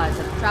fireflies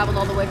that have traveled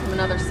all the way from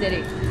another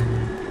city.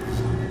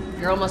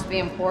 Girl must be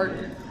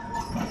important.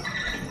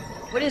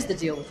 What is the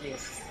deal with you?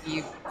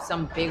 You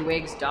some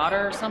bigwig's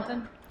daughter or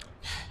something?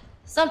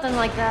 Something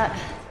like that.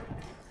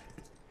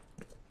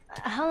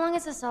 How long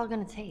is this all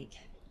gonna take?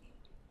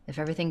 If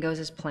everything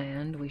goes as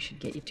planned, we should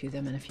get you to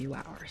them in a few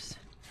hours.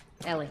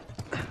 Ellie,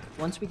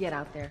 once we get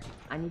out there,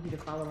 I need you to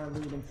follow our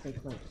lead and stay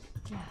close.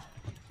 Yeah.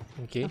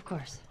 Okay. Of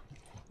course.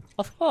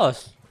 Of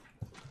course.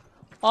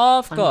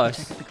 Of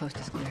course. Check if the coast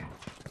is clear.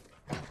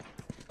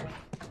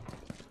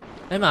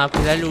 Memang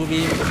aku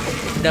selalu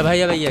dah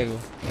bahaya bagi aku.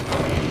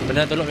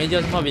 Benda tolong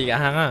meja semua bagi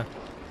kat hang ah.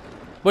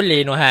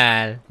 Boleh no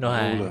hal. No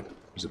hal. Hold up.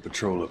 There's a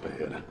patrol up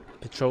ahead.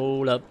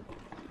 Patrol up.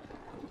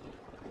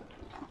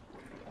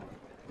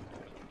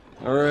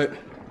 All right.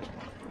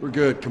 We're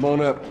good. Come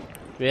on up.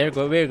 We're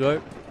good, we're good.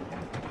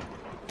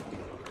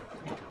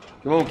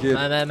 Come on, kid.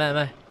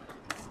 Mai.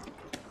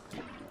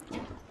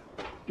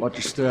 Watch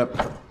your step.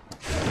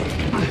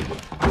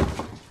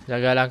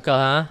 Jaga langkah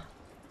ha.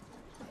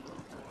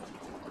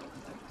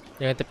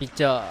 Jangan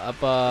terpicak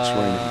apa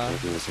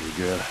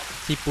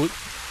siput.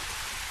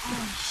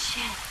 Holy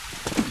shit.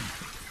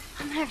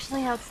 I'm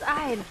actually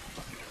outside.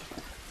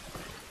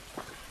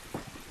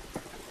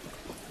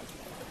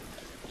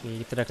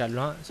 Okay, kita dah kat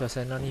luar.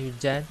 Suasana ni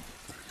hujan.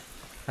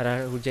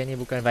 Harap hujan ni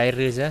bukan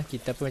virus lah.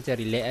 Kita pun macam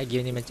relax lah.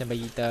 Game ni macam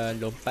bagi kita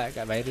lompat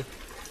kat virus.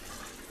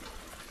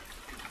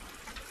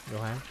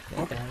 Johan,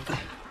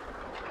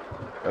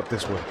 up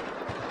this way.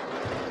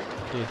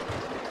 Okay.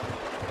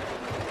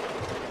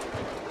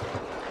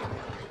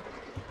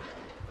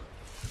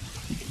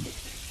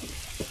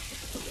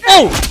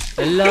 Oh!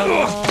 Hello.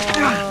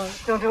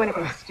 Don't do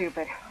anything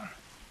stupid.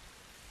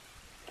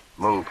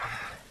 Move.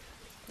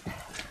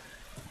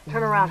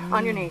 Turn around,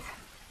 on your knees.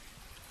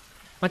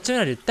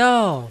 Macam mana dia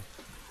tahu?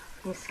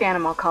 You scan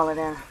him, I'll call it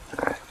in.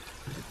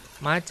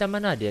 Macam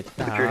mana dia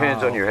tahu? Put your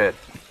hands on your head.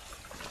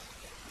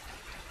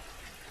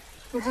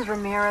 This is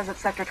Ramirez at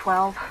Sector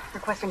 12,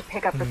 requesting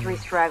pickup for 3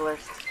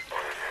 stragglers.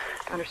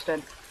 Understood.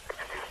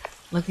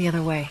 Look the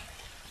other way.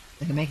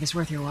 We can make this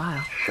worth your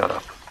while. Shut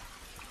up.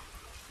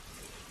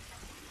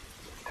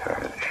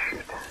 Tired of this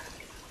shit.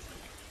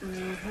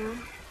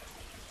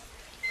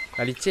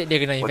 Kali cek dia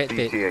kena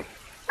infected.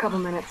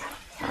 Couple minutes.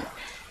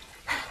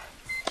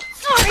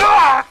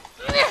 Sorry!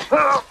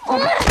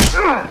 Cantik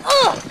lah.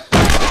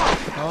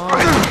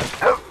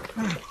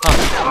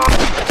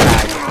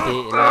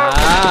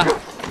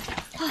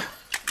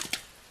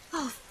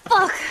 Oh,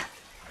 fuck.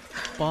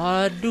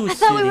 Padu I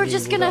thought we were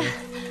just gonna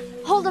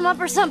hold him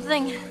up or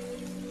something.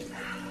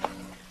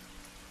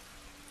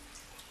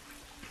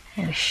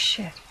 Holy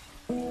shit.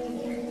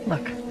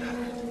 Look.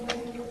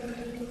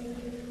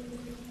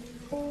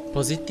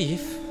 Positif.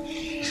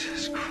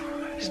 Jesus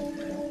Christ.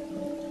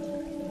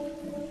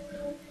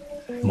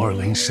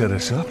 Marlene set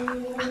us up?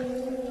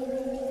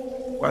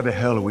 Why the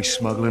hell are we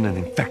smuggling an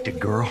infected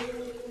girl?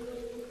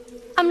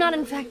 I'm not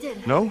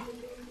infected. No?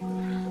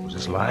 Was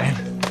just lying?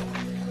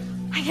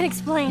 I can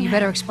explain. You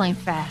better explain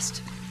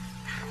fast.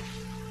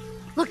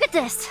 Look at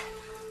this.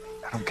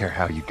 I don't care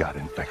how you got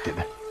infected.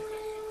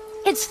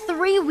 It's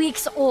 3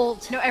 weeks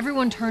old. No,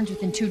 everyone turns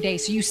within 2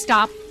 days, so you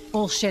stop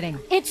bullshitting.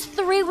 It's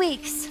 3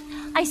 weeks.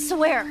 I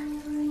swear.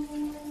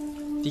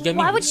 3 Why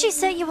minggu. would she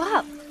set you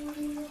up?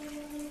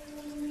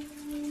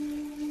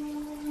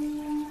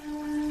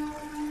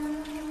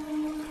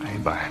 I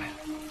ain't buying it.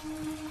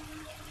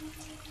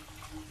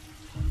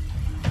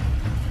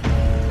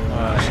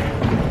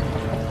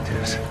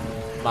 Tis.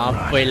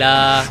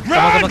 Mampulah.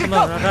 Come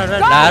on.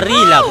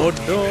 Larilah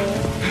bodoh.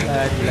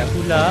 Larilah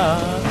pula.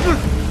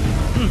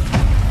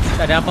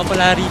 Tak ada apa-apa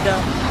lari dah.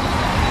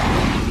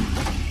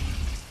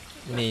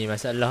 Ni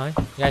masalah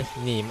guys.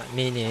 Ni.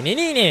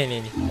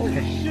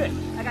 Holy shit!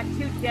 I got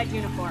 2 dead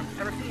uniforms.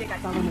 Ever see they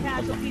got 2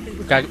 casualties in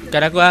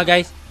Bukan aku lah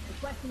guys.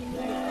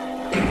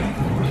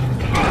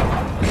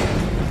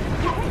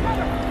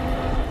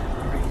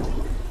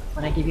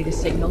 When I give you the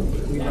signal,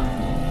 we run.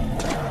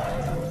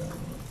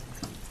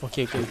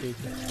 Okay.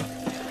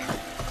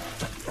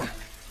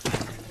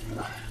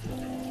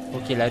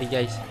 Okay, lari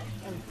guys.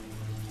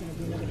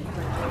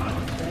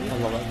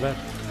 Allah Akbar.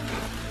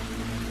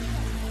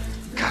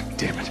 God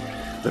damn it.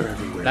 They're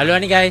everywhere.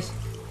 Lalu ni guys.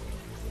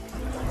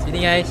 Sini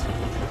guys.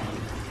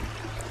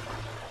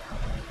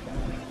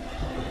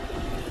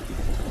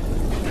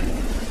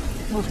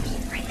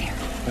 Right there.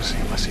 I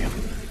see him.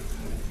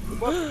 We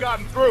must have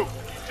gotten through.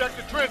 Check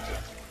the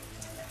trenches.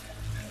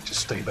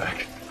 Just stay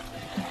back.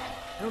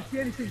 I don't see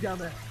anything down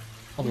there.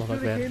 Allah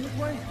Akbar. this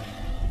way?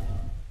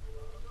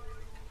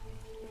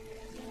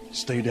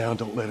 Stay down,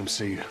 don't let him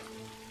see you.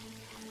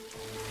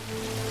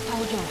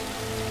 Follow Joel.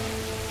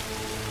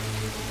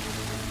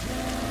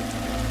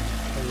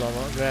 Allah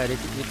Akbar.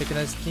 Kita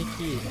kena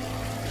sneaky.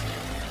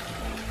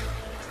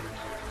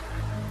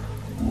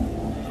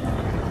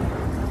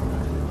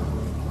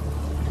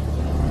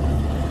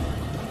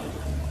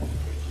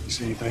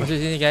 See anything? Masuk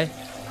sini guys.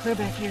 Clear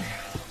back here.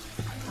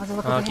 How's it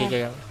look over Okay.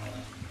 here?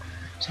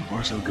 So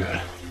far, so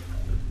good.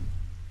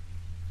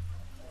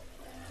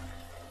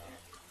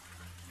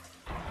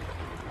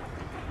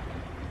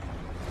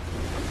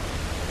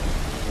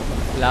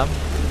 Lam.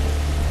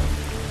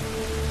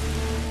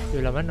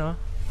 Yolah mana?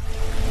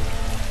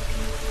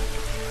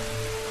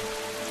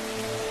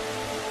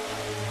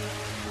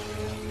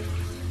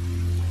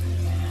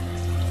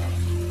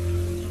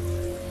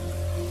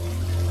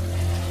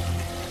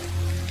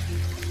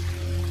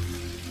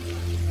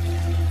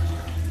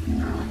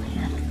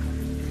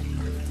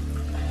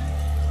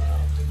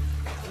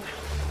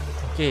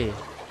 Okay,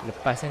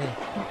 lepas ni.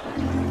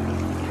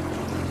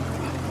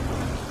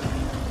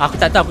 Aku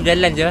tak tahu, aku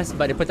jalan je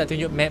sebab dia pun tak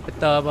tunjuk map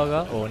peta apa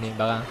ke. Oh ni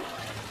barang.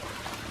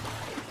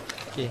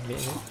 Okay, ambil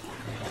ni.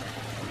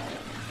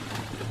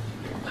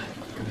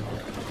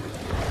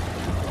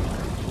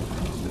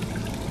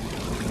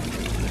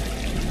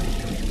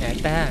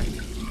 Naik atas.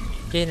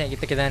 Okay,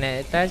 kita kena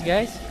naik atas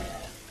guys.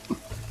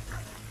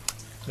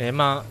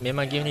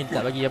 Memang game ni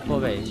tak bagi apa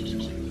guys.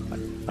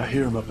 I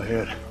hear him up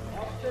ahead.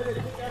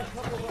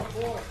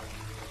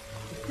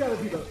 It's gotta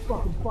be the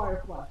fucking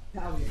Firefly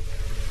Battalion.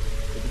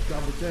 Get the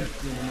job with them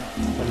soon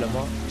enough.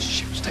 Alamak.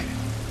 Shit, stay.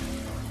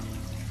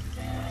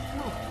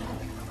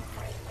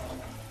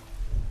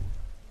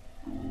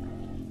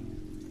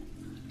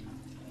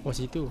 Oh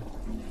situ.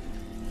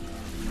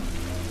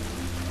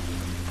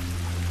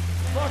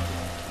 Fuck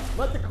it.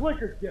 Let the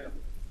clickers get him.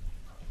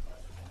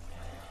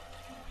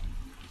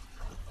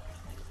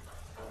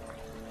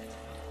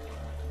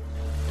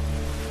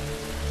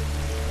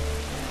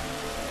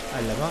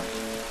 Alamak.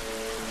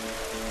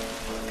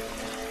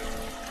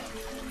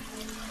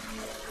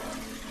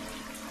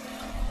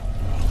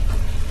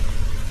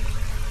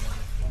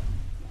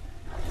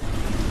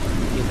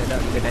 Kita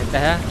nak naik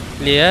atas lah.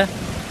 Clear.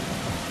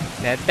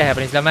 Naik atas lah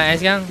paling selamat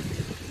sekarang.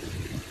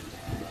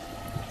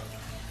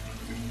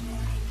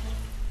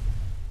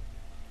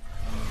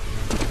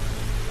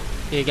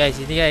 Okay guys,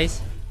 sini guys.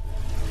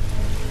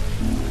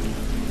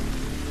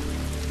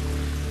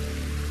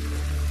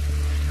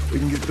 We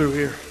can get through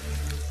here.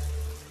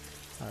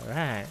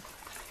 Alright.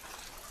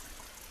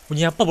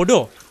 Bunyi apa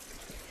bodoh?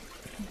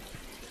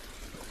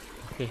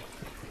 Okay.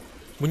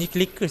 Bunyi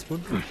clickers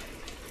bodoh.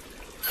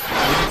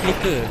 Bunyi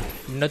clicker.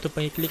 Benda tu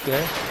panggil clicker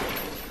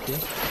Okay.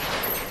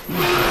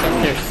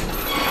 Defenders.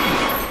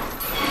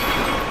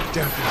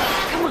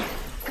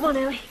 Come on,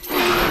 Ellie.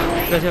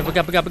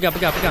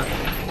 Pegang.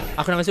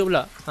 Aku nak masuk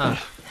pula. Ha.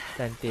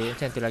 Cantik.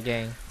 Macam tu lah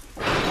geng.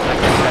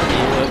 Macam tu lah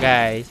tiba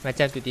guys.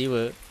 Macam tu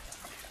tiba.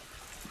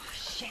 Oh,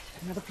 shit.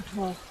 Another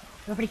patrol.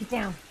 Nobody get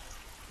down.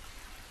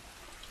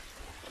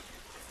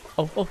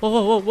 Oh.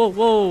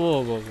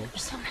 There's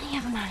so many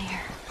of them out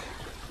here.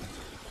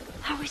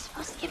 How are we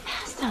supposed to get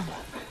past them?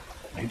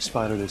 I ain't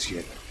spotted us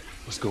yet.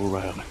 Let's go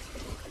around.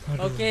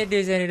 Okay,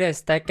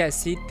 setakat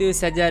situ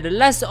saja The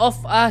Last of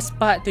Us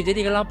Part 2.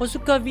 Jadi kalau apa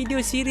suka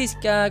video series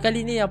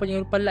kali ni, apa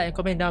jangan lupa like dan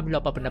komen down below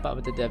apa pendapat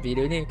tentang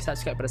video ni.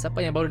 Subscribe pada siapa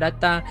yang baru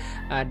datang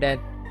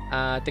dan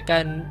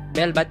tekan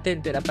bell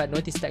button untuk dapat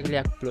notis setiap kali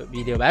aku upload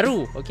video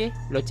baru. Okay,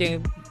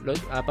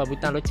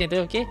 butang loceng tu.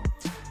 Okay,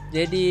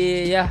 jadi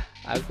ya,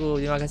 aku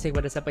terima kasih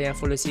kepada siapa yang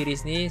follow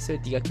series ni. So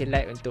 3k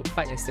like untuk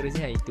part yang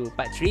seterusnya, iaitu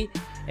part 3.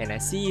 And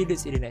I see you in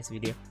the next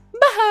video.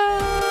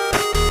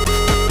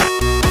 Bye.